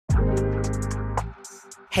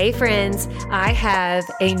Hey friends, I have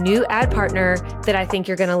a new ad partner that I think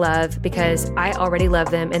you're going to love because I already love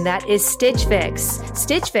them, and that is Stitch Fix.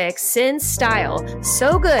 Stitch Fix sends style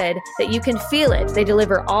so good that you can feel it. They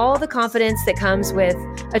deliver all the confidence that comes with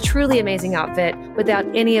a truly amazing outfit without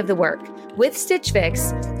any of the work. With Stitch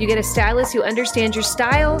Fix, you get a stylist who understands your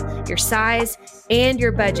style, your size, and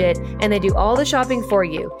your budget, and they do all the shopping for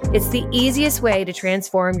you. It's the easiest way to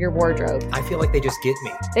transform your wardrobe. I feel like they just get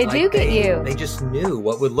me. They do get you. They just knew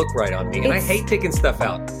what would look right on me. And I hate picking stuff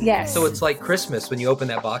out. Yes. So it's like Christmas when you open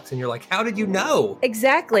that box and you're like, how did you know?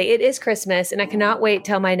 Exactly. It is Christmas, and I cannot wait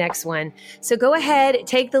till my next one. So go ahead,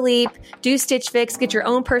 take the leap, do Stitch Fix, get your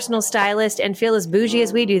own personal stylist, and feel as bougie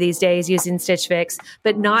as we do these days using Stitch Fix,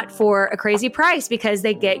 but not for a crazy price because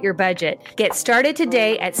they get your budget. Get started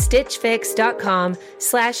today at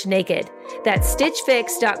stitchfix.com/naked. That's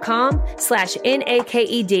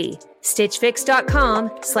stitchfix.com/NAKED.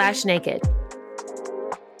 stitchfix.com/naked.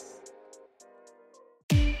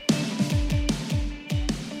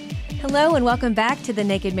 Hello and welcome back to the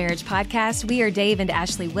Naked Marriage Podcast. We are Dave and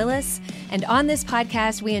Ashley Willis, and on this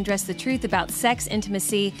podcast, we address the truth about sex,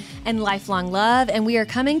 intimacy, and lifelong love. And we are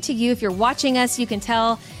coming to you. If you're watching us, you can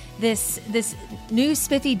tell this new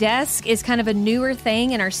spiffy desk is kind of a newer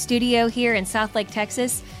thing in our studio here in South Lake,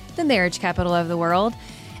 Texas, the marriage capital of the world.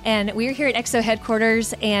 And we're here at EXO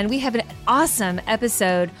headquarters, and we have an awesome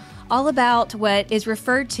episode all about what is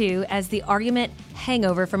referred to as the Argument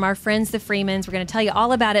Hangover from our friends, the Freemans. We're going to tell you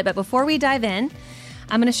all about it. But before we dive in,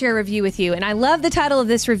 I'm going to share a review with you. And I love the title of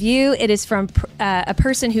this review. It is from a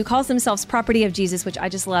person who calls themselves Property of Jesus, which I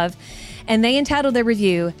just love. And they entitled their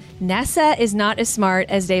review, NASA is not as smart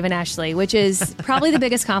as Dave and Ashley, which is probably the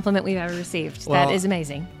biggest compliment we've ever received. Well, that is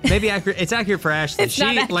amazing. Maybe accurate. It's accurate for Ashley. It's she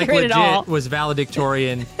not accurate like at legit all. was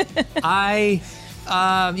valedictorian. I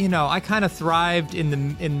kind of thrived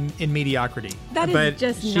in mediocrity. That is but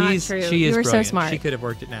just not true. She is You were so brilliant. smart. She could have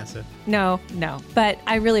worked at NASA. No. But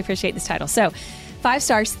I really appreciate this title. So, 5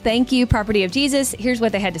 stars. Thank you, Property of Jesus. Here's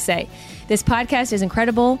what they had to say. This podcast is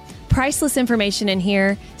incredible. Priceless information in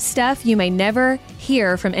here. Stuff you may never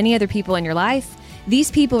hear from any other people in your life.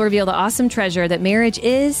 These people reveal the awesome treasure that marriage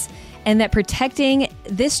is, and that protecting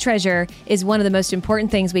this treasure is one of the most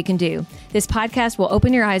important things we can do. This podcast will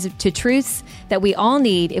open your eyes to truths that we all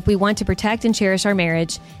need if we want to protect and cherish our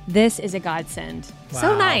marriage. This is a godsend.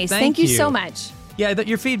 So Wow. nice. Thank you so much. Yeah,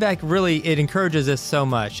 your feedback really, it encourages us so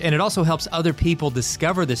much. And it also helps other people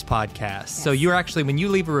discover this podcast. Yes. So you're actually, when you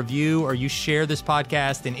leave a review or you share this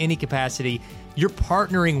podcast in any capacity, you're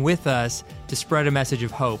partnering with us to spread a message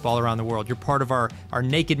of hope all around the world. You're part of our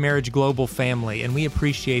Naked Marriage Global family, and we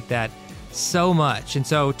appreciate that so much. And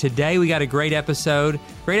so today we got a great episode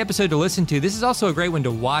to listen to. This is also a great one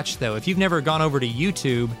to watch, though. If you've never gone over to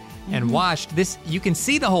YouTube and watched this, you can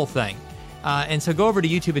see the whole thing. And so go over to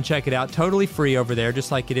YouTube and check it out. Totally free over there,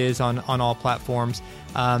 just like it is on all platforms.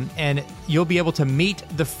 And you'll be able to meet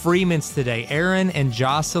the Freemans today. Aaron and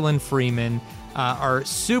Jocelyn Freeman are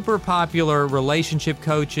super popular relationship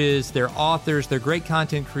coaches. They're authors. They're great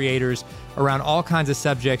content creators around all kinds of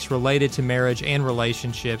subjects related to marriage and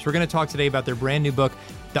relationships. We're going to talk today about their brand new book,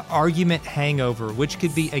 The Argument Hangover, which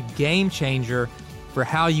could be a game changer for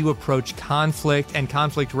how you approach conflict and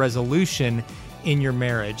conflict resolution in your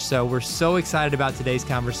marriage. So we're so excited about today's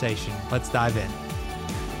conversation. Let's dive in.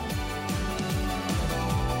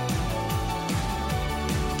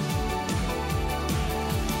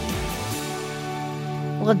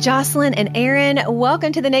 Well, Jocelyn and Aaron,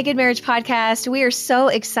 welcome to the Naked Marriage Podcast. We are so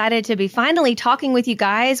excited to be finally talking with you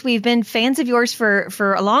guys. We've been fans of yours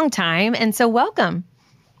for a long time, and so welcome.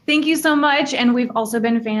 Thank you so much. And we've also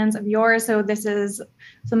been fans of yours, so this is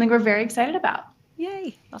something we're very excited about.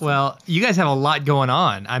 Yay. Awesome. Well, you guys have a lot going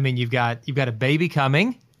on. I mean, you've got a baby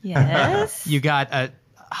coming. Yes. You got a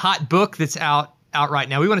hot book that's out right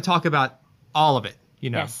now. We want to talk about all of it,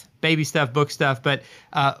 Yes. Baby stuff, book stuff, but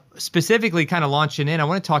specifically kind of launching in, I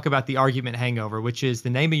want to talk about The Argument Hangover, which is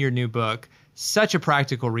the name of your new book. Such a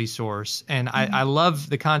practical resource. And I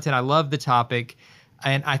love the content. I love the topic.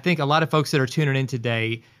 And I think a lot of folks that are tuning in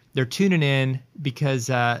today, they're tuning in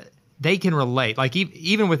because they can relate. Like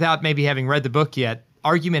even without maybe having read the book yet,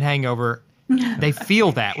 Argument Hangover, they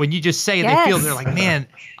feel that. When you just say it, Yes. they feel, they're like, man,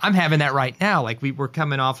 I'm having that right now. Like we're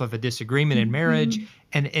coming off of a disagreement in marriage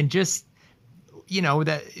and just,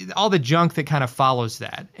 that all the junk that kind of follows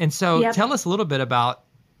that. And so Tell us a little bit about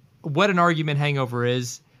what an argument hangover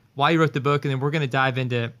is, why you wrote the book, and then we're going to dive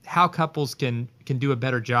into how couples can do a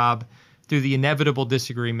better job through the inevitable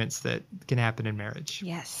disagreements that can happen in marriage.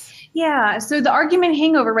 Yes. Yeah. So the argument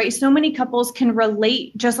hangover, right? So many couples can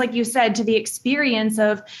relate, just like you said, to the experience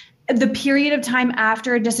of the period of time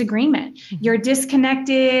after a disagreement. You're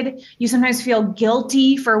disconnected. You sometimes feel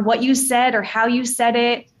guilty for what you said or how you said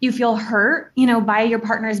it. You feel hurt, by your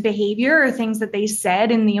partner's behavior or things that they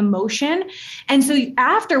said in the emotion. And so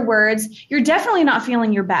afterwards, you're definitely not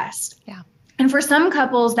feeling your best. Yeah. And for some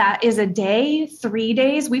couples, that is a day, 3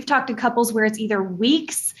 days. We've talked to couples where it's either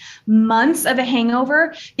weeks, months of a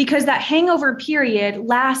hangover, because that hangover period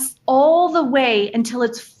lasts all the way until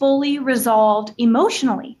it's fully resolved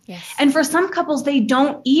emotionally. Yes. And for some couples, they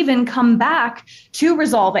don't even come back to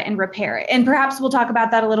resolve it and repair it. And perhaps we'll talk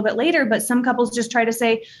about that a little bit later, but some couples just try to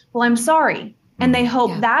say, well, I'm sorry. And they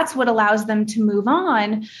hope that's what allows them to move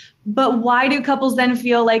on. But why do couples then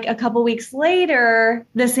feel like a couple weeks later,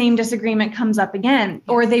 the same disagreement comes up again,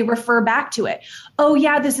 or they refer back to it? Oh,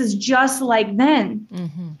 yeah, this is just like then,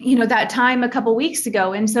 that time a couple weeks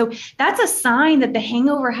ago. And so that's a sign that the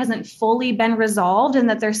hangover hasn't fully been resolved and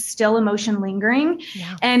that there's still emotion lingering.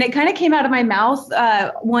 Yeah. And it kind of came out of my mouth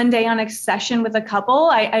one day on a session with a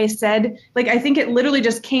couple. I said, I think it literally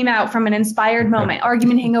just came out from an inspired moment,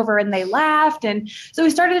 argument hangover, and they laughed. And so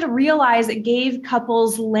we started to realize it gave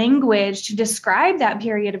couples language to describe that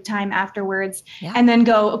period of time afterwards, and then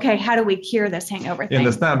go, okay, how do we cure this hangover thing? And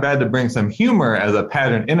it's not bad to bring some humor as a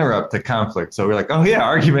pattern interrupt to conflict. So we're like, oh yeah,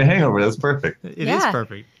 argument hangover. That's perfect. It is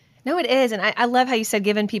perfect. No, it is. And I love how you said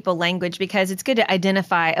giving people language, because it's good to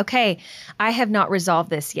identify, okay, I have not resolved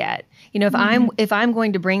this yet. If I'm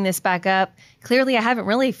going to bring this back up, clearly I haven't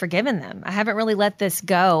really forgiven them. I haven't really let this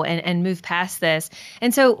go and move past this.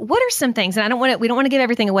 And so what are some things, and we don't want to give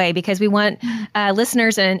everything away, because we want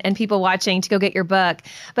listeners and people watching to go get your book.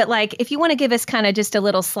 But if you want to give us kind of just a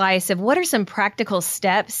little slice of what are some practical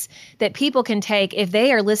steps that people can take if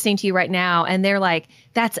they are listening to you right now and they're like,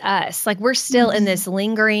 that's us. We're still in this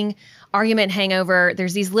lingering argument hangover.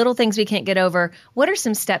 There's these little things we can't get over. What are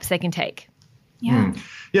some steps they can take? Yeah.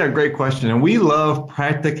 Yeah, great question. And we love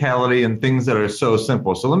practicality and things that are so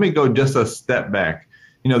simple. So let me go just a step back.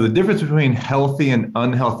 The difference between healthy and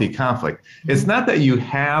unhealthy conflict. It's not that you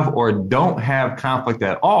have or don't have conflict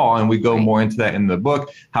at all. And we go more into that in the book,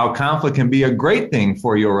 how conflict can be a great thing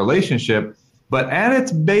for your relationship. But at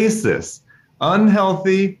its basis,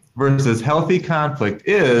 unhealthy versus healthy conflict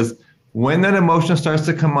is when that emotion starts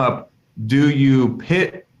to come up, do you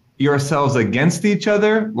pit yourselves against each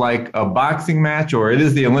other like a boxing match, or it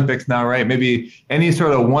is the Olympics now, right? Maybe any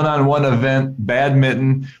sort of one-on-one event,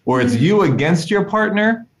 badminton, where it's you against your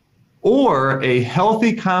partner? Or a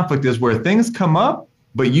healthy conflict is where things come up,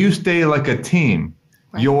 but you stay like a team.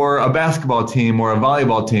 Right. You're a basketball team or a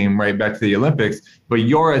volleyball team, right back to the Olympics, but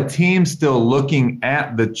you're a team still looking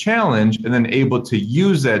at the challenge and then able to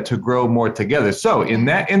use that to grow more together. So in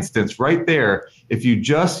that instance right there, if you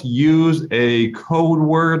just use a code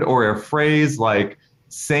word or a phrase like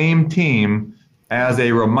same team as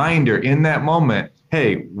a reminder in that moment,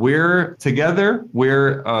 hey, we're together,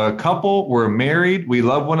 we're a couple, we're married, we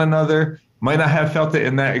love one another. Might not have felt it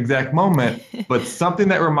in that exact moment, but something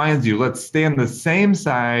that reminds you, let's stay on the same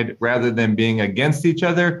side rather than being against each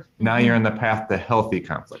other. Now you're on the path to healthy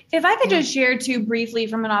conflict. If I could just share too briefly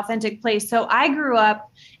from an authentic place. So I grew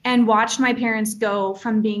up and watched my parents go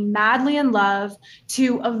from being madly in love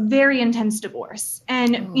to a very intense divorce.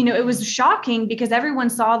 And, it was shocking because everyone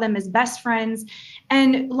saw them as best friends.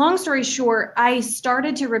 And long story short, I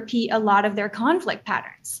started to repeat a lot of their conflict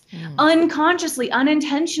patterns, unconsciously,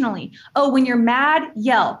 unintentionally. Oh, when you're mad,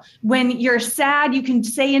 yell. When you're sad, you can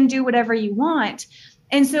say and do whatever you want.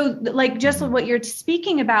 And so just what you're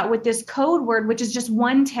speaking about with this code word, which is just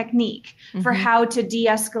one technique for how to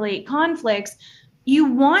de-escalate conflicts, you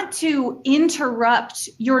want to interrupt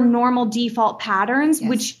your normal default patterns,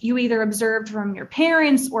 which you either observed from your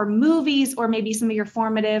parents or movies or maybe some of your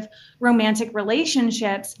formative romantic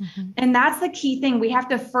relationships. And that's the key thing. We have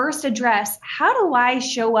to first address, how do I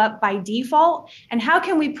show up by default, and how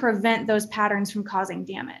can we prevent those patterns from causing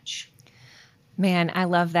damage? Man, I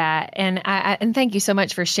love that. And and thank you so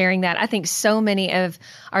much for sharing that. I think so many of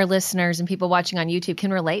our listeners and people watching on YouTube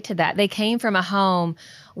can relate to that. They came from a home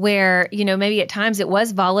where, maybe at times it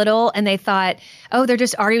was volatile and they thought, oh, they're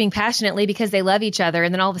just arguing passionately because they love each other.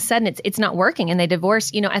 And then all of a sudden it's not working and they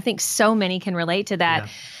divorce. I think so many can relate to that.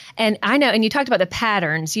 Yeah. And I know, and you talked about the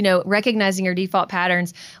patterns, recognizing your default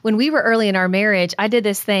patterns. When we were early in our marriage, I did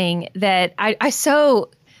this thing that I so...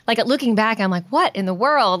 looking back, I'm like, what in the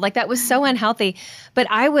world? That was so unhealthy. But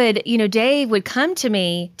I would, Dave would come to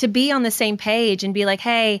me to be on the same page and be like,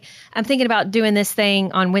 hey, I'm thinking about doing this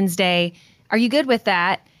thing on Wednesday. Are you good with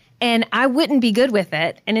that? And I wouldn't be good with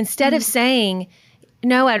it. And instead of saying,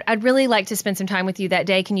 no, I'd really like to spend some time with you that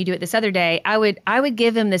day. Can you do it this other day? I would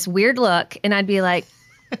give him this weird look and I'd be like,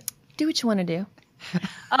 do what you want to do.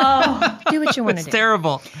 Oh, do what you want to It's do.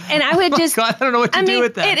 terrible. And I would just, God, I don't know what to do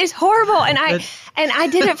with that. It is horrible. And I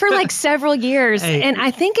did it for like several years. Hey. And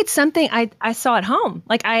I think it's something I saw at home.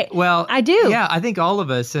 Like I do. Yeah, I think all of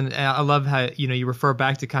us, and I love how, you refer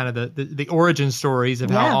back to kind of the origin stories of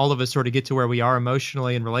how all of us sort of get to where we are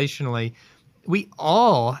emotionally and relationally. We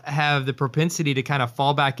all have the propensity to kind of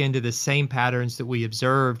fall back into the same patterns that we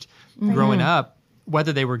observed growing up,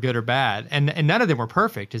 whether they were good or bad. And none of them were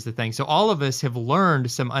perfect is the thing. So all of us have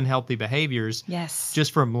learned some unhealthy behaviors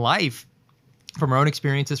just from life, from our own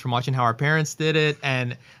experiences, from watching how our parents did it.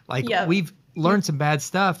 And we've learned some bad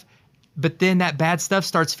stuff, but then that bad stuff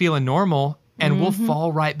starts feeling normal and we'll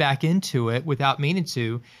fall right back into it without meaning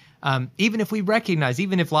to. Even if we recognize,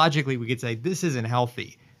 even if logically we could say this isn't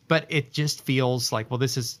healthy, but it just feels like, well,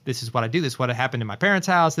 this is what I do. This is what happened in my parents'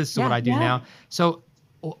 house. This is what I do now. So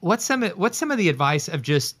what's some of the advice of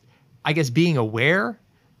just, I guess, being aware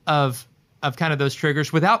of kind of those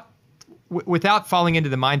triggers without falling into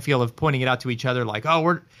the minefield of pointing it out to each other like, oh,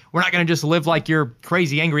 we're not going to just live like your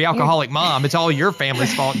crazy, angry, alcoholic mom. It's all your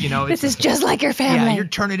family's fault. This is just like your family. Yeah, you're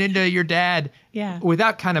turning into your dad. Yeah.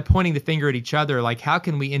 Without kind of pointing the finger at each other, like how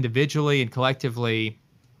can we individually and collectively,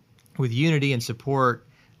 with unity and support,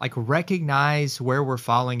 like recognize where we're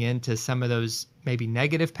falling into some of those maybe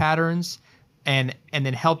negative patterns and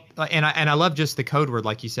then help. And I love just the code word,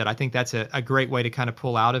 like you said. I think that's a great way to kind of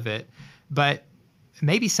pull out of it. But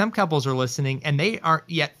maybe some couples are listening and they aren't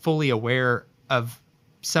yet fully aware of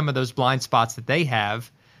some of those blind spots that they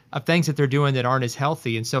have of things that they're doing that aren't as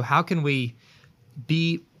healthy. And so how can we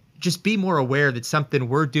be more aware that something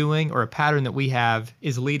we're doing or a pattern that we have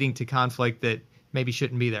is leading to conflict that maybe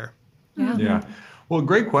shouldn't be there? Yeah. Well,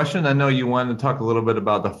 great question. I know you wanted to talk a little bit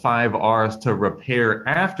about the 5 R's to repair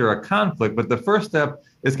after a conflict, but the first step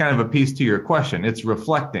is kind of a piece to your question. It's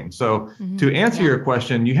reflecting. So to answer your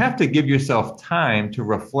question, you have to give yourself time to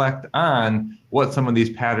reflect on what some of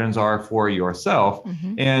these patterns are for yourself.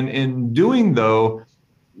 And in doing though,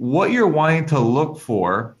 what you're wanting to look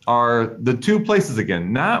for are the 2 places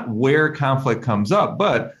again, not where conflict comes up,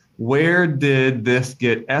 but where did this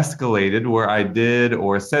get escalated where I did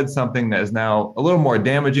or said something that is now a little more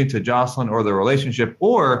damaging to Jocelyn or the relationship,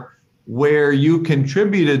 or where you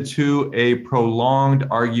contributed to a prolonged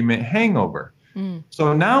argument hangover.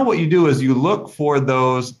 So now what you do is you look for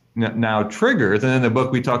those now triggers. And in the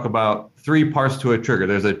book, we talk about 3 parts to a trigger.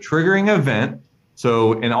 There's a triggering event.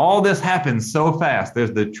 So, and all this happens so fast.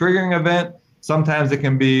 There's the triggering event. Sometimes it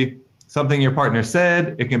can be something your partner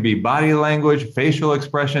said, it can be body language, facial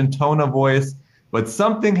expression, tone of voice, but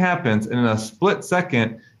something happens and in a split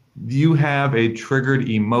second, you have a triggered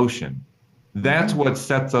emotion. That's what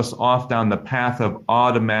sets us off down the path of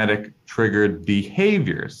automatic triggered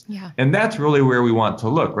behaviors. And that's really where we want to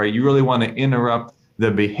look, right? You really want to interrupt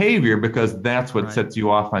the behavior because that's what sets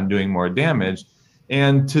you off on doing more damage.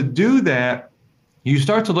 And to do that, you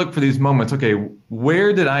start to look for these moments. Okay,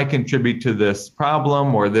 where did I contribute to this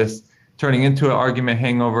problem or this turning into an argument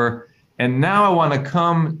hangover? And now I want to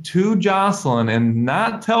come to Jocelyn and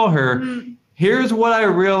not tell her, here's what I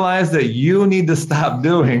realized that you need to stop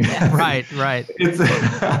doing. Right. It's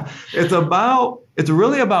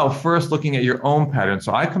really about first looking at your own pattern.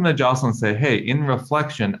 So I come to Jocelyn and say, hey, in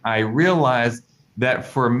reflection, I realized that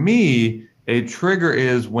for me, a trigger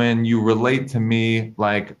is when you relate to me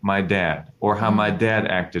like my dad or how my dad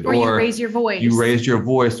acted. Or you raise your voice. You raised your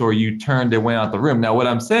voice or you turned and went out the room. Now, what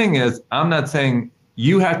I'm saying is, I'm not saying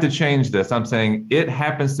you have to change this. I'm saying it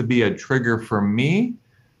happens to be a trigger for me.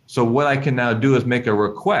 So what I can now do is make a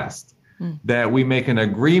request that we make an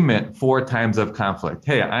agreement 4 times of conflict.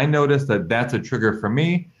 Hey, I noticed that that's a trigger for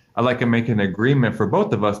me. I'd like to make an agreement for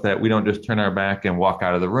both of us that we don't just turn our back and walk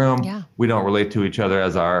out of the room. We don't relate to each other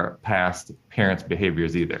as our past parents'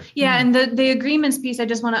 behaviors either. Yeah, and the agreements piece, I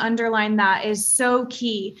just want to underline that is so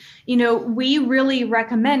key. We really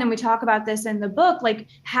recommend, and we talk about this in the book, like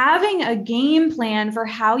having a game plan for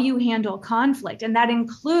how you handle conflict. And that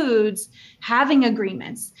includes having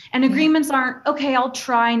agreements. And agreements aren't, okay, I'll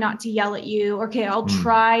try not to yell at you. Okay, I'll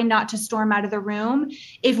try not to storm out of the room.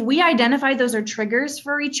 If we identify those are triggers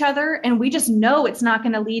for each other and we just know it's not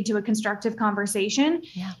going to lead to a constructive conversation,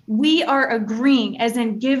 we are agreeing, as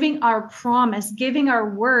in giving our promise, giving our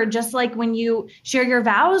word, just like when you share your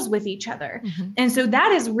vows with each other. And so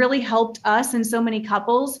that has really helped us and so many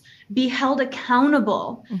couples be held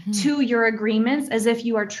accountable to your agreements as if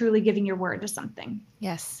you are truly giving your word to something.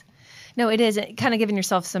 Yes. No, it is kind of giving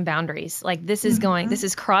yourself some boundaries. Like this is this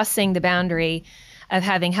is crossing the boundary. of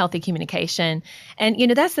having healthy communication. And,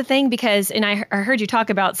 that's the thing because, and I heard you talk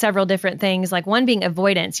about several different things, like one being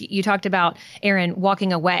avoidance. You talked about, Aaron,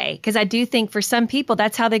 walking away. Because I do think for some people,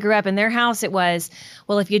 that's how they grew up in their house. It was,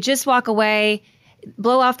 well, if you just walk away,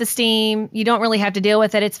 blow off the steam, you don't really have to deal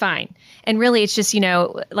with it. It's fine. And really, it's just,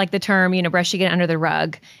 like the term, brushing it under the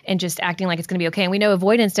rug and just acting like it's going to be okay. And we know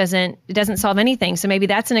avoidance doesn't solve anything. So maybe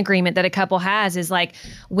that's an agreement that a couple has is like,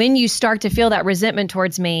 when you start to feel that resentment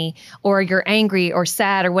towards me, or you're angry or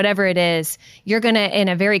sad or whatever it is, you're going to, in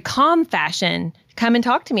a very calm fashion, come and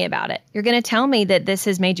talk to me about it. You're going to tell me that this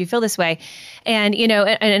has made you feel this way. And,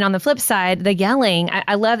 and on the flip side, the yelling,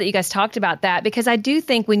 I love that you guys talked about that, because I do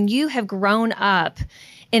think when you have grown up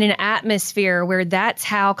in an atmosphere where that's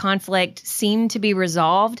how conflict seemed to be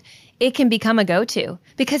resolved, it can become a go-to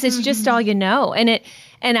because it's just all you know. And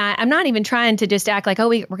I'm not even trying to just act like, oh,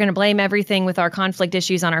 we're going to blame everything with our conflict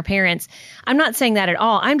issues on our parents. I'm not saying that at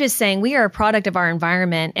all. I'm just saying we are a product of our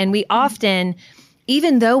environment. And we often,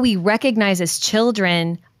 even though we recognize as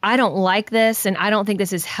children, I don't like this and I don't think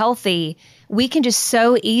this is healthy, we can just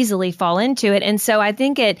so easily fall into it. And so I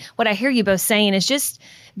think what I hear you both saying is just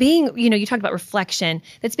being, you talked about reflection,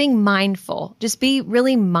 that's being mindful, just be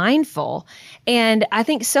really mindful. And I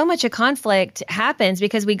think so much of conflict happens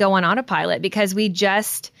because we go on autopilot, because we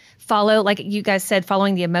just follow, like you guys said,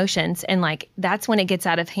 following the emotions. And like, that's when it gets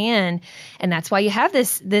out of hand. And that's why you have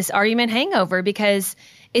this argument hangover, because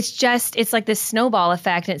it's like this snowball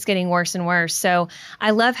effect and it's getting worse and worse. So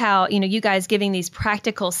I love how, you guys giving these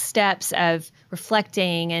practical steps of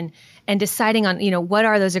reflecting and deciding on, what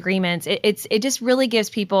are those agreements. It just really gives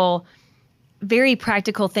people very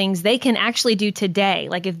practical things they can actually do today.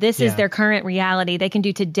 Like if this is their current reality, they can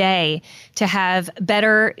do today to have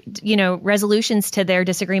better, resolutions to their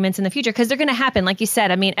disagreements in the future, because they're going to happen. Like you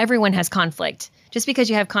said, I mean, everyone has conflict. Just because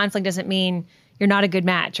you have conflict doesn't mean you're not a good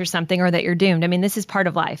match or something, or that you're doomed. I mean, this is part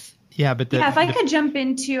of life. Yeah, but if I could jump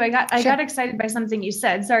into, I got excited by something you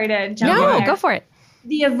said. Sorry to jump in there. No, go for it.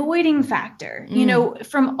 The avoiding factor,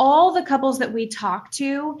 from all the couples that we talked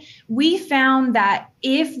to, we found that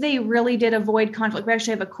if they really did avoid conflict, we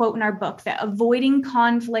actually have a quote in our book that avoiding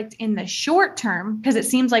conflict in the short term, because it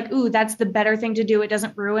seems like, ooh, that's the better thing to do. It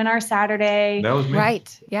doesn't ruin our Saturday. That was me.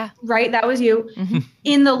 Right. Yeah. Right. That was you. Mm-hmm.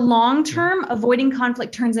 In the long term, avoiding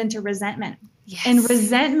conflict turns into resentment. Yes. And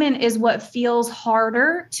resentment is what feels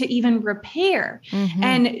harder to even repair. Mm-hmm.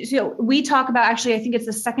 And so we talk about, actually, I think it's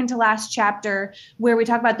the second to last chapter where we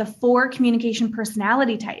talk about the 4 communication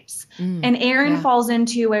personality types. And Aaron falls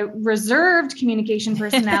into a reserved communication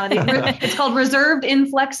personality. It's called reserved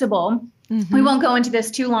inflexible. Mm-hmm. We won't go into this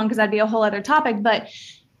too long because that'd be a whole other topic, but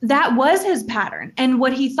that was his pattern. And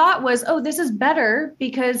what he thought was, oh, this is better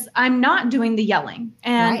because I'm not doing the yelling.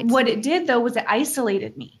 And what it did, though, was it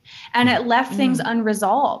isolated me and it left things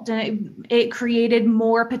unresolved, and it created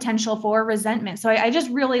more potential for resentment. So I just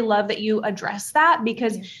really love that you address that,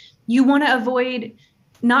 because you want to avoid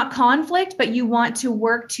not conflict, but you want to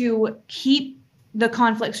work to keep the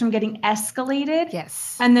conflicts from getting escalated.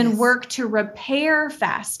 Yes. And then work to repair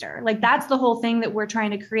faster. Like that's the whole thing that we're trying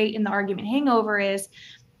to create in the Argument Hangover is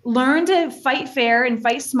learn to fight fair and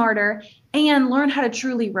fight smarter, and learn how to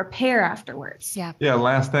truly repair afterwards. Yeah.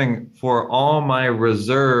 Last thing, for all my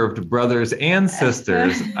reserved brothers and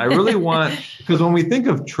sisters, I really want, because when we think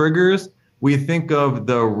of triggers, we think of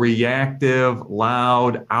the reactive,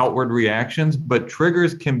 loud, outward reactions, but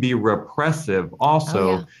triggers can be repressive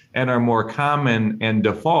also and are more common and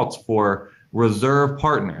defaults for reserved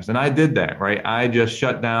partners. And I did that, right? I just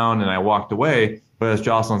shut down and I walked away. But as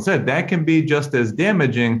Jocelyn said, that can be just as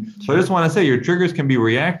damaging. So I just want to say your triggers can be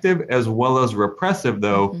reactive as well as repressive,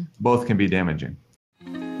 though. Both can be damaging.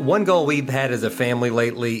 One goal we've had as a family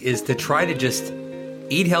lately is to try to just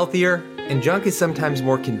eat healthier. And junk is sometimes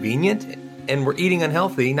more convenient. And we're eating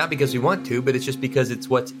unhealthy, not because we want to, but it's just because it's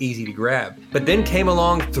what's easy to grab. But then came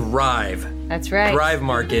along Thrive. That's right. Thrive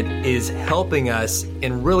Market is helping us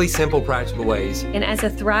in really simple, practical ways. And as a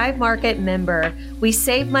Thrive Market member, we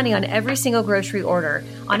save money on every single grocery order.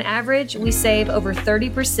 On average, we save over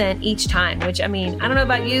 30% each time, which, I mean, I don't know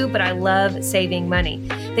about you, but I love saving money.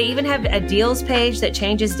 They even have a deals page that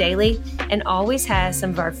changes daily and always has some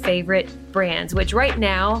of our favorite brands, which right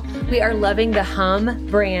now we are loving the Hum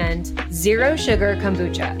brand Zero Sugar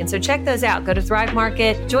Kombucha. And so check those out. Go to Thrive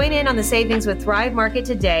Market, join in on the savings with Thrive Market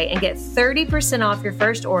today and get 30% off your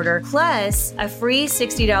first order plus a free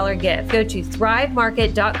 $60 gift. Go to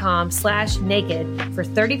thrivemarket.com/naked for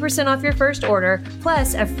 30% off your first order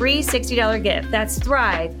plus a free $60 gift. That's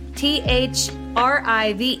Thrive,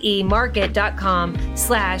 THRIVE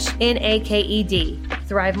market.com/NAKED.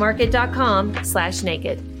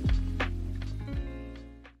 ThriveMarket.com/naked.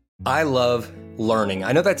 I love learning.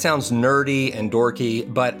 I know that sounds nerdy and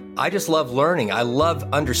dorky, but I just love learning. I love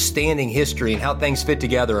understanding history and how things fit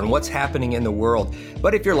together and what's happening in the world.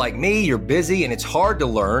 But if you're like me, you're busy and it's hard to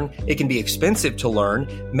learn. It can be expensive to learn.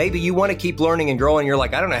 Maybe you want to keep learning and growing. You're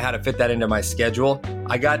like, I don't know how to fit that into my schedule.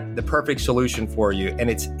 I got the perfect solution for you, and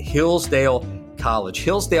it's Hillsdale College.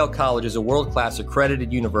 Hillsdale College is a world-class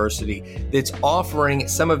accredited university that's offering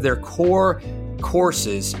some of their core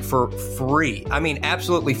courses for free. I mean,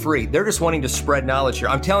 absolutely free. They're just wanting to spread knowledge here.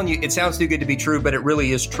 I'm telling you, it sounds too good to be true, but it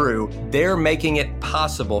really is true. They're making it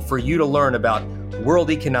possible for you to learn about world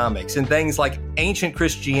economics and things like ancient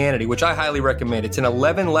Christianity, which I highly recommend. It's an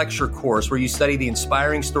 11-lecture course where you study the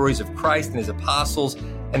inspiring stories of Christ and his apostles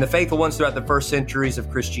and the faithful ones throughout the first centuries of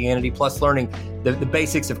Christianity, plus learning the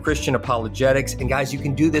basics of Christian apologetics. And guys, you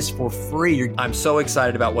can do this for free. I'm so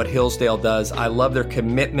excited about what Hillsdale does. I love their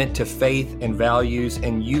commitment to faith and values,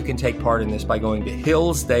 and you can take part in this by going to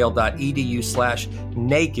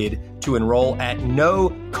hillsdale.edu/naked to enroll at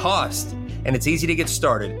no cost. And it's easy to get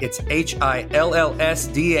started. It's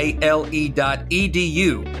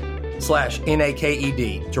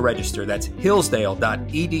hillsdale.edu/naked to register. That's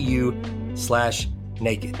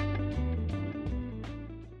hillsdale.edu/naked.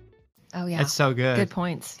 Oh yeah, that's so good. Good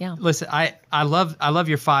points. Yeah. Listen, I love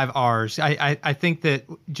your 5 R's. I think that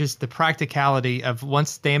just the practicality of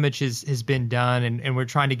once damage has been done, and we're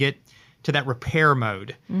trying to get to that repair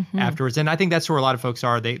mode afterwards. And I think that's where a lot of folks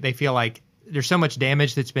are. They feel like there's so much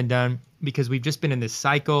damage that's been done because we've just been in this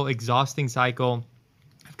exhausting cycle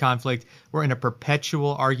of conflict. We're in a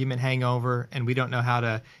perpetual argument hangover, and we don't know how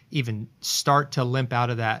to even start to limp out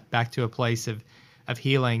of that back to a place of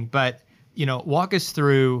healing. But, walk us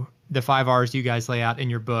through the 5 R's you guys lay out in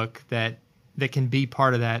your book that can be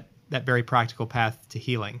part of that very practical path to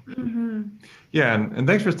healing. Mm-hmm. Yeah, and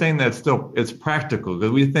thanks for saying that it's practical,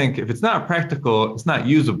 because we think if it's not practical, it's not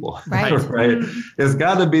usable. Right. Right? It's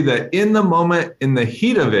got to be that in the moment, in the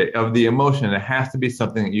heat of the emotion, it has to be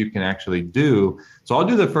something that you can actually do. So I'll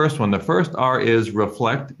do the first one. The first R is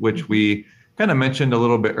reflect, which we kind of mentioned a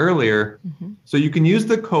little bit earlier. So you can use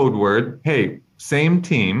the code word, hey, same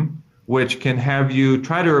team, which can have you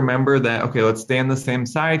try to remember that, okay, let's stay on the same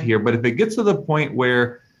side here. But if it gets to the point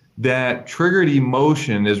where that triggered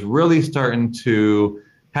emotion is really starting to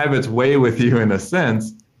have its way with you in a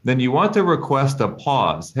sense, then you want to request a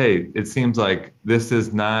pause. Hey, it seems like this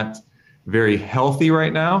is not very healthy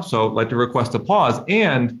right now. So I'd like to request a pause,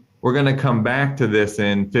 and we're going to come back to this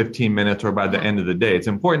in 15 minutes or by the end of the day. It's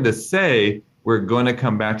important to say we're going to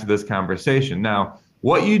come back to this conversation. Now,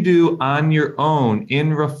 what you do on your own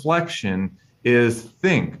in reflection is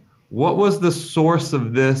think, what was the source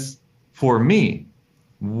of this for me?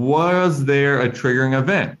 Was there a triggering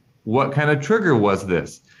event? What kind of trigger was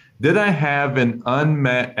this? Did I have an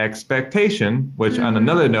unmet expectation, which on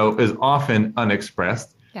another note is often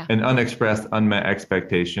unexpressed, an unexpressed unmet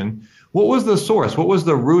expectation? What was the source? What was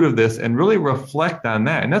the root of this? And really reflect on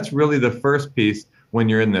that. And that's really the first piece when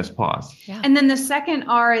you're in this pause. Yeah. And then the second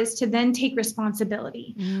R is to then take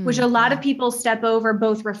responsibility, which a lot of people step over,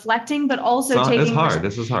 both reflecting, but also taking.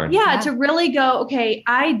 This is hard. Yeah, to really go, okay,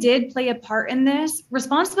 I did play a part in this.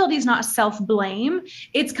 Responsibility is not self-blame.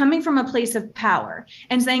 It's coming from a place of power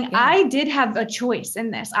and saying, I did have a choice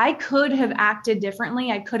in this. I could have acted differently.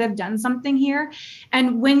 I could have done something here.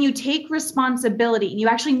 And when you take responsibility, you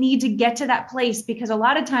actually need to get to that place, because a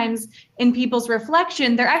lot of times in people's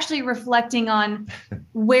reflection, they're actually reflecting on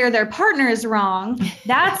where their partner is wrong.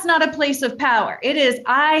 That's not a place of power. It is,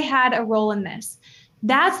 I had a role in this.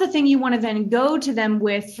 That's the thing you want to then go to them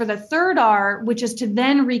with for the third R, which is to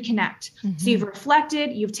then reconnect. So you've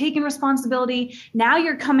reflected, you've taken responsibility. Now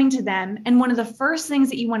you're coming to them. And one of the first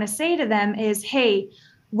things that you want to say to them is, hey,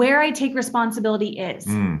 where I take responsibility is,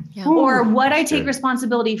 or what I take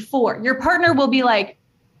responsibility for. Your partner will be like,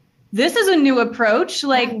 this is a new approach.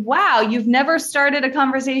 Like, wow, you've never started a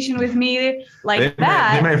conversation with me like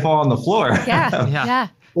that. They may fall on the floor. Yeah.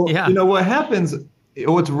 Well, what happens,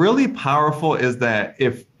 what's really powerful is that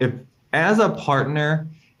if as a partner,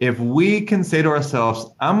 if we can say to ourselves,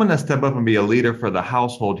 I'm going to step up and be a leader for the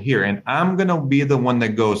household here, and I'm going to be the one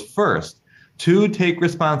that goes first to take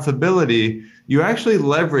responsibility, you actually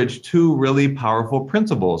leverage 2 really powerful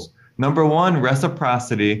principles. Number 1,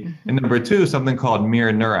 reciprocity, and number 2, something called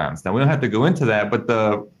mirror neurons. Now, we don't have to go into that, but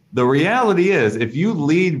the reality is, if you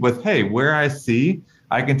lead with, hey, where I see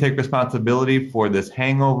I can take responsibility for this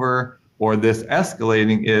hangover or this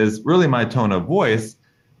escalating is really my tone of voice,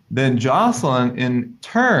 then Jocelyn, in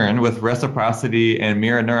turn, with reciprocity and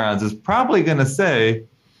mirror neurons, is probably going to say,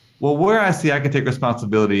 well, where I see I can take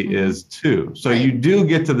responsibility is too. So you do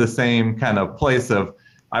get to the same kind of place of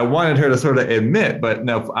I wanted her to sort of admit, but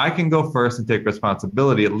no, if I can go first and take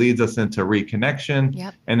responsibility, it leads us into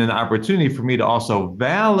reconnection and an opportunity for me to also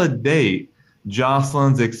validate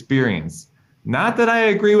Jocelyn's experience. Not that I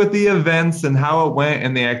agree with the events and how it went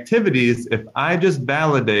and the activities. If I just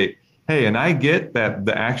validate, hey, and I get that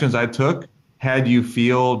the actions I took had you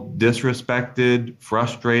feel disrespected,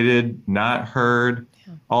 frustrated, not heard.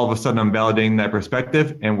 All of a sudden I'm validating that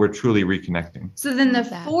perspective and we're truly reconnecting. So then the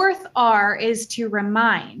fourth R is to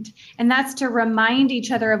remind, and that's to remind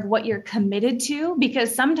each other of what you're committed to,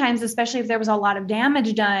 because sometimes, especially if there was a lot of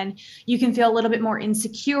damage done, you can feel a little bit more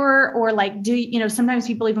insecure, or like, sometimes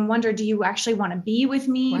people even wonder, do you actually want to be with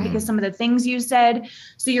me? Right. Because some of the things you said.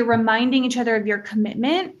 So you're reminding each other of your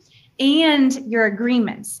commitment and your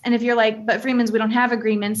agreements. And if you're like, but Freemans, we don't have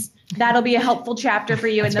agreements, that'll be a helpful chapter for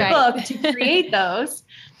you in the book to create those.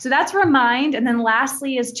 So that's remind. And then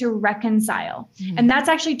lastly is to reconcile. And that's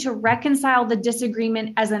actually to reconcile the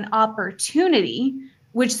disagreement as an opportunity,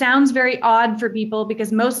 which sounds very odd for people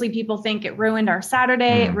because mostly people think it ruined our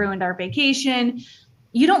Saturday, it ruined our vacation.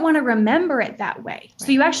 You don't want to remember it that way. Right.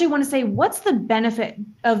 So you actually want to say, what's the benefit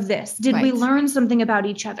of this? Did we learn something about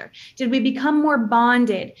each other? Did we become more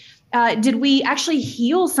bonded? Did we actually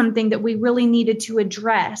heal something that we really needed to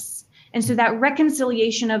address? And so that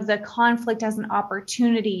reconciliation of the conflict as an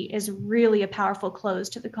opportunity is really a powerful close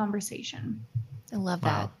to the conversation. I love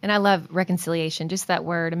that. And I love reconciliation, just that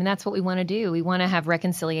word. I mean, that's what we want to do. We want to have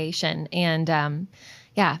reconciliation. And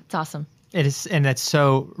it's awesome. It is, and that's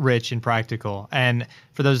so rich and practical. And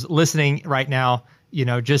for those listening right now,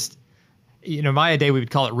 my day we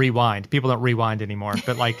would call it rewind. People don't rewind anymore,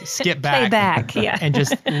 but like skip back, play back, and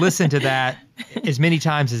just listen to that as many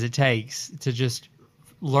times as it takes to just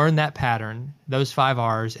learn that pattern, those 5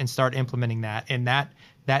 R's, and start implementing that. And that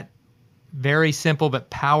very simple but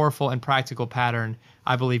powerful and practical pattern,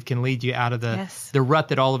 I believe, can lead you out of the rut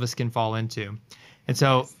that all of us can fall into. And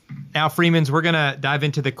so now, Freemans, we're going to dive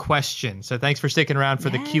into the question. So thanks for sticking around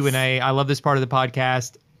for the Q&A. I love this part of the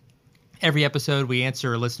podcast. Every episode, we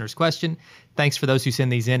answer a listener's question. Thanks for those who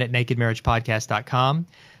send these in at nakedmarriagepodcast.com.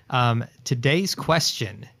 Today's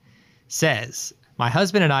question says, my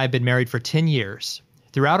husband and I have been married for 10 years.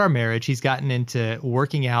 Throughout our marriage, he's gotten into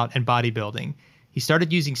working out and bodybuilding. He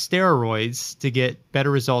started using steroids to get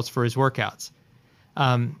better results for his workouts.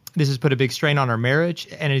 This has put a big strain on our marriage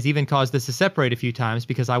and has even caused us to separate a few times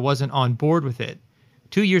because I wasn't on board with it.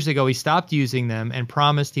 2 years ago, he stopped using them and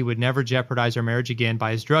promised he would never jeopardize our marriage again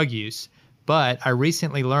by his drug use. But I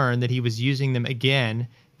recently learned that he was using them again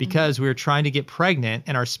because we were trying to get pregnant,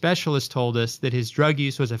 and our specialist told us that his drug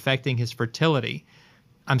use was affecting his fertility.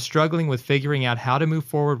 I'm struggling with figuring out how to move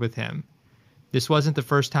forward with him. This wasn't the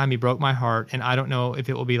first time he broke my heart, and I don't know if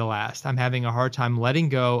it will be the last. I'm having a hard time letting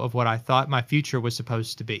go of what I thought my future was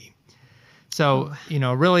supposed to be. So,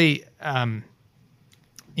 really,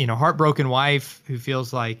 heartbroken wife who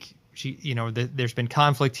feels like there's been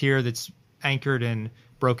conflict here that's anchored in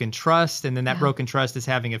broken trust. And then that broken trust is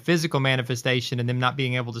having a physical manifestation and them not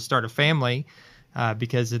being able to start a family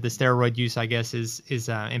because of the steroid use, I guess, is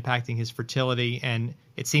impacting his fertility. And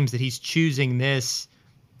it seems that he's choosing this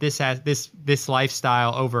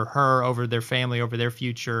lifestyle over her, over their family, over their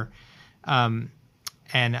future. And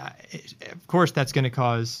of course that's going to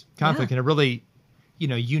cause conflict in a really,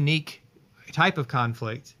 unique type of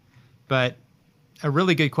conflict, but a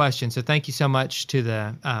really good question. So thank you so much to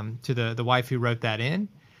the wife who wrote that in.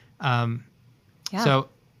 So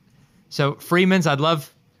Freemans, I'd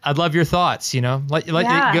love your thoughts, let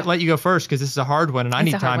you go first, cause this is a hard one and I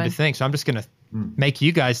need time to think. So I'm just going to make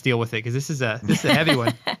you guys deal with it, because this is a heavy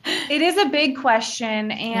one. It is a big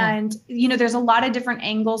question. And, there's a lot of different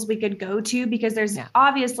angles we could go to, because there's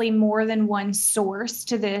obviously more than one source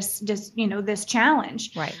to this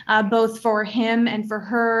challenge, right? Both for him and for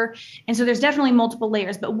her. And so there's definitely multiple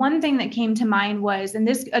layers. But one thing that came to mind was, and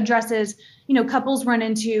this addresses, couples run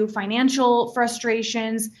into financial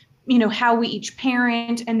frustrations, how we each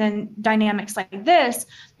parent, and then dynamics like this.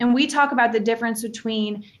 And we talk about the difference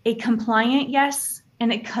between a compliant yes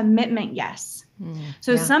and a commitment yes.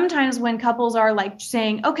 So sometimes when couples are like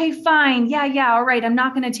saying, okay, fine. Yeah. All right. I'm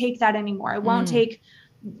not going to take that anymore. I won't take,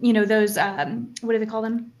 those, what do they call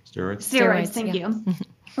them? Steroids. Thank you.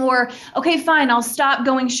 Or, okay, fine, I'll stop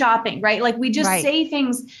going shopping, right? Like we just say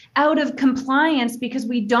things out of compliance because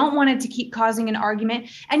we don't want it to keep causing an argument.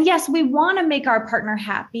 And yes, we want to make our partner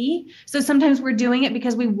happy. So sometimes we're doing it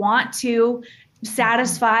because we want to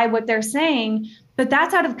satisfy what they're saying. but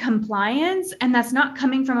that's out of compliance. And that's not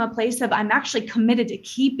coming from a place of, I'm actually committed to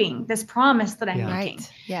keeping this promise that I'm making.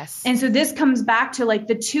 Right. Yes. And so this comes back to like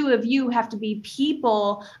the two of you have to be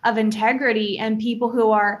people of integrity and people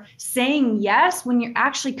who are saying yes when you're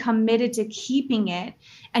actually committed to keeping it.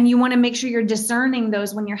 And you want to make sure you're discerning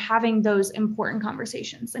those when you're having those important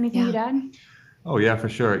conversations. Anything you'd add? Oh, yeah, for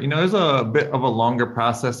sure. There's a bit of a longer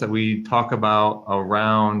process that we talk about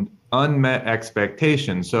around unmet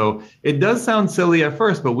expectations. So it does sound silly at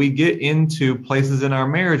first, but we get into places in our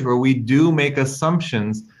marriage where we do make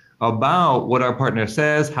assumptions about what our partner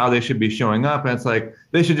says, how they should be showing up. And it's like,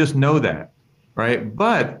 they should just know that, right?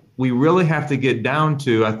 But we really have to get down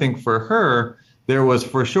to, I think for her, there was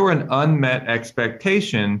for sure an unmet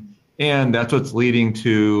expectation, and that's what's leading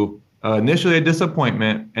to initially a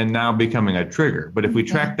disappointment and now becoming a trigger. But if we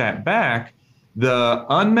track that back, the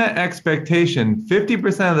unmet expectation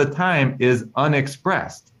 50% of the time is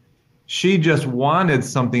unexpressed. She just wanted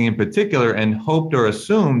something in particular and hoped or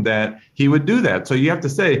assumed that he would do that. So you have to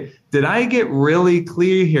say, did I get really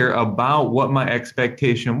clear here about what my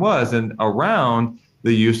expectation was and around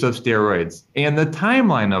the use of steroids and the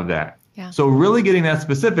timeline of that? Yeah. So really getting that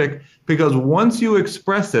specific, because once you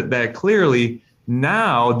express it that clearly,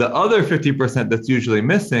 now the other 50% that's usually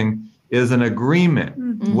missing is an agreement.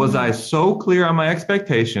 Mm-hmm. Was I so clear on my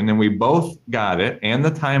expectation, and we both got it, and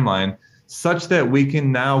the timeline, such that we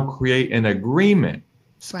can now create an agreement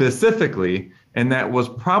specifically, right. And that was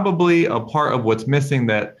probably a part of what's missing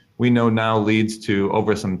that we know now leads to,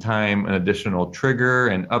 over some time, an additional trigger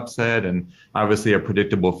and upset and obviously a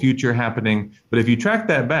predictable future happening. But if you track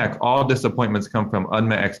that back, all disappointments come from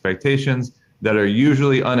unmet expectations that are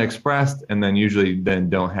usually unexpressed and then usually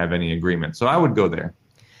don't have any agreement. So I would go there.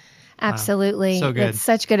 Absolutely. So good. It's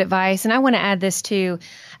such good advice. And I want to add this too.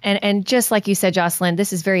 And just like you said, Jocelyn,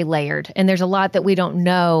 this is very layered. And there's a lot that we don't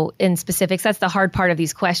know in specifics. That's the hard part of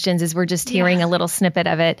these questions, is we're just hearing a little snippet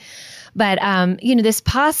of it. But, this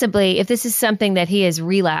possibly, if this is something that he has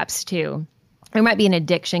relapsed to, there might be an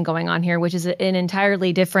addiction going on here, which is an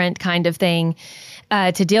entirely different kind of thing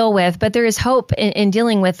to deal with. But there is hope in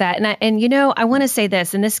dealing with that. And I want to say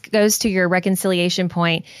this, and this goes to your reconciliation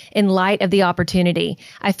point in light of the opportunity.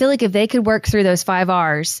 I feel like if they could work through those 5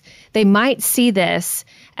 R's, they might see this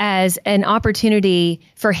as an opportunity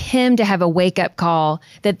for him to have a wake-up call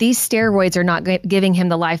that these steroids are not giving him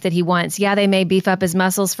the life that he wants. Yeah, they may beef up his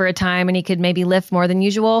muscles for a time and he could maybe lift more than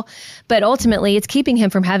usual, but ultimately it's keeping him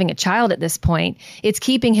from having a child at this point. It's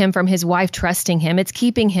keeping him from his wife trusting him. It's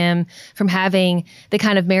keeping him from having the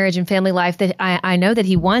kind of marriage and family life that I know that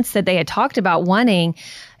he wants, that they had talked about wanting.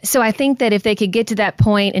 So I think that if they could get to that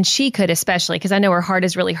point, and she could especially, because I know her heart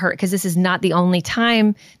is really hurt, because this is not the only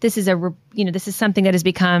time. This is this is something that has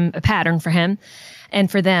become a pattern for him and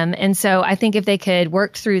for them. And so I think if they could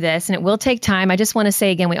work through this, and it will take time. I just want to say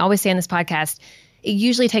again, we always say on this podcast, it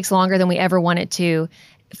usually takes longer than we ever want it to.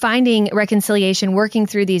 Finding reconciliation, working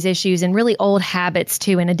through these issues and really old habits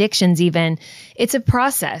too, and addictions even, it's a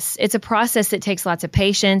process. It's a process that takes lots of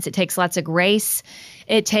patience. It takes lots of grace.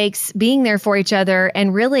 It takes being there for each other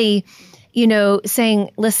and really,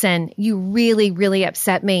 saying, listen, you really, really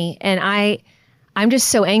upset me. And I'm just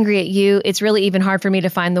so angry at you. It's really even hard for me to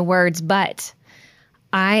find the words, but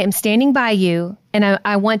I am standing by you and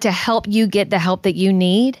I want to help you get the help that you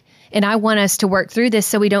need. And I want us to work through this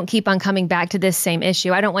so we don't keep on coming back to this same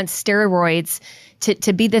issue. I don't want steroids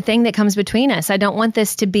to be the thing that comes between us. I don't want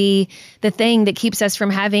this to be the thing that keeps us from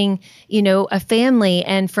having, a family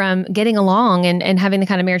and from getting along and having the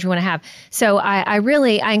kind of marriage we want to have. So I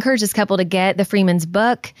encourage this couple to get the Freeman's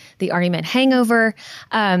book, The Argument Hangover.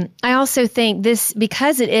 I also think this,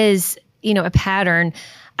 because it is, a pattern,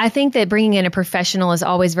 I think that bringing in a professional is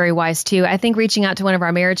always very wise too. I think reaching out to one of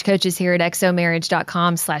our marriage coaches here at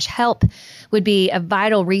exomarriage.com/help would be a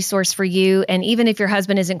vital resource for you. And even if your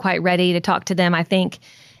husband isn't quite ready to talk to them, I think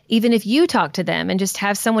even if you talk to them and just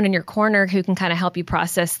have someone in your corner who can kind of help you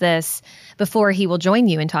process this before he will join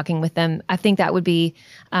you in talking with them, I think that would be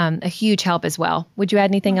a huge help as well. Would you add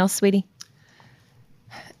anything else, sweetie?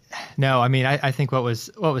 No, I mean, I think what was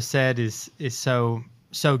said is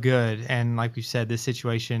so good. And like we said, this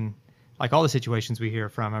situation, like all the situations we hear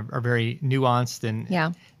from, are very nuanced, and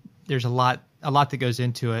there's a lot that goes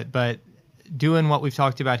into it. But doing what we've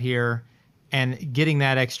talked about here and getting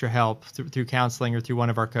that extra help through counseling or through one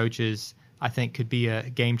of our coaches, I think could be a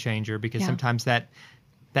game changer, because sometimes that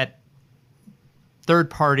third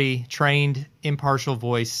party, trained, impartial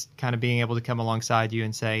voice kind of being able to come alongside you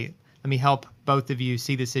and say, let me help both of you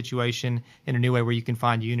see the situation in a new way where you can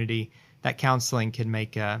find unity. That counseling can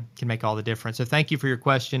make all the difference. So thank you for your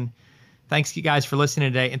question. Thanks, you guys, for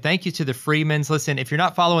listening today. And thank you to the Freemans. Listen, if you're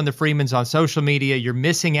not following the Freemans on social media, you're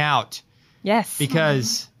missing out. Yes.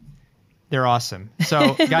 Because they're awesome.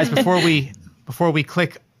 So, guys, before we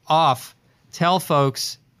click off, tell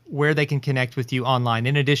folks where they can connect with you online.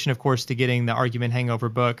 In addition, of course, to getting the Argument Hangover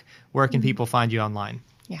book, where can people find you online?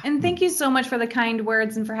 Yeah. And thank you so much for the kind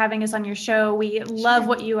words and for having us on your show. We love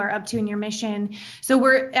what you are up to in your mission. So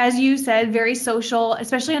we're, as you said, very social,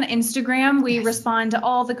 especially on Instagram. We respond to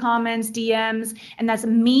all the comments, DMs, and that's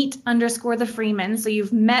meet_the Freemans. So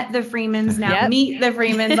you've met the Freemans, now meet the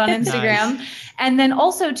Freemans on Instagram. Nice. And then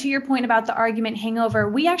also to your point about the Argument Hangover,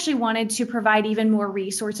 we actually wanted to provide even more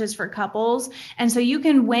resources for couples. And so you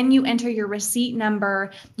can, when you enter your receipt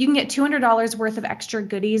number, you can get $200 worth of extra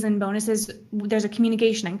goodies and bonuses. There's a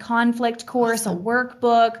communication and conflict course, a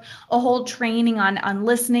workbook, a whole training on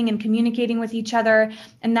listening and communicating with each other.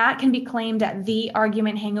 And that can be claimed at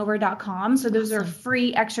theargumenthangover.com. So those are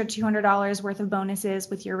free extra $200 worth of bonuses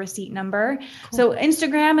with your receipt number. Cool. So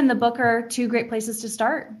Instagram and the book are two great places to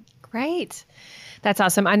start. Great. That's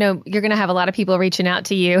awesome. I know you're going to have a lot of people reaching out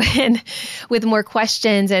to you and with more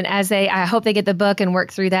questions. And I hope they get the book and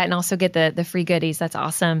work through that and also get the free goodies. That's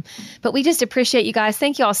awesome. But we just appreciate you guys.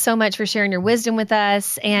 Thank you all so much for sharing your wisdom with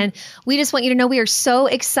us. And we just want you to know we are so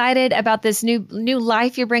excited about this new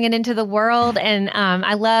life you're bringing into the world. And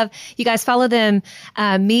I love you guys. Follow them,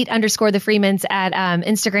 meet_the Freemans at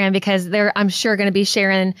Instagram, because they're, I'm sure, going to be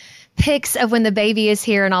sharing pics of when the baby is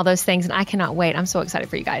here and all those things. And I cannot wait. I'm so excited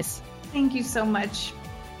for you guys. Thank you so much.